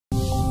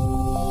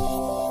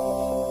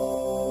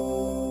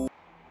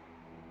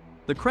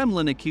The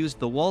Kremlin accused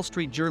the Wall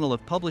Street Journal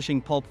of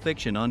publishing pulp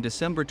fiction on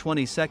December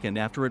 22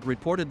 after it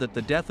reported that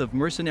the death of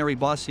mercenary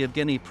boss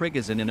Yevgeny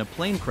Prigozhin in a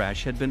plane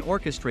crash had been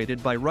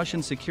orchestrated by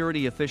Russian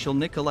security official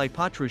Nikolai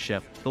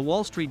Patrushev. The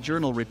Wall Street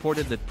Journal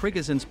reported that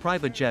Prigozhin's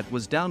private jet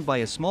was downed by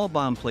a small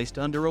bomb placed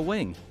under a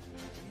wing.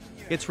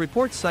 Its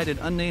report cited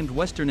unnamed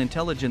Western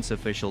intelligence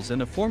officials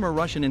and a former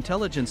Russian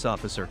intelligence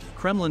officer.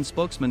 Kremlin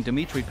spokesman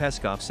Dmitry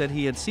Peskov said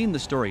he had seen the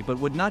story but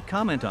would not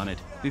comment on it,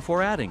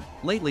 before adding,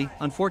 "Lately,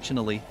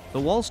 unfortunately, the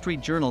Wall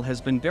Street Journal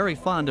has been very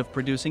fond of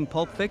producing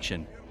pulp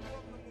fiction."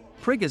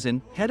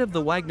 Prigozhin, head of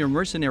the Wagner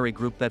mercenary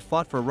group that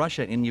fought for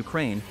Russia in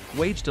Ukraine,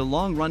 waged a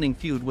long-running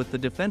feud with the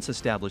defense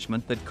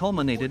establishment that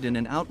culminated in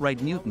an outright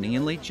mutiny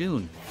in late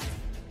June.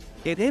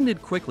 It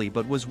ended quickly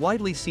but was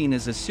widely seen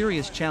as a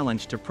serious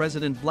challenge to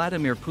President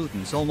Vladimir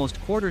Putin's almost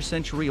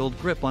quarter-century-old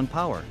grip on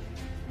power.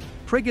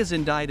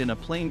 Prigozhin died in a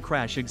plane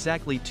crash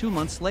exactly 2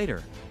 months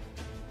later.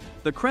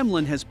 The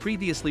Kremlin has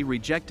previously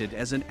rejected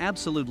as an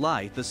absolute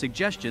lie the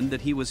suggestion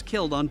that he was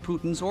killed on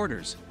Putin's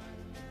orders.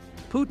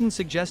 Putin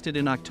suggested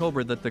in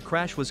October that the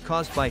crash was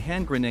caused by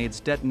hand grenades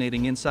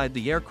detonating inside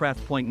the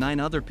aircraft. 9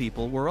 other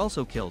people were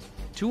also killed.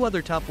 2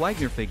 other top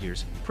Wagner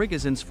figures,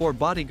 Prigozhin's 4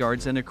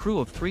 bodyguards and a crew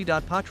of 3.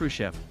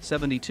 Patrushev,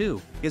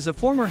 72, is a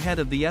former head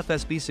of the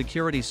FSB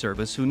security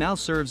service who now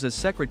serves as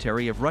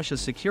secretary of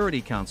Russia's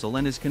Security Council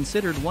and is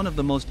considered one of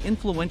the most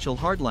influential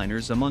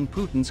hardliners among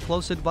Putin's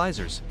close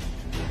advisors.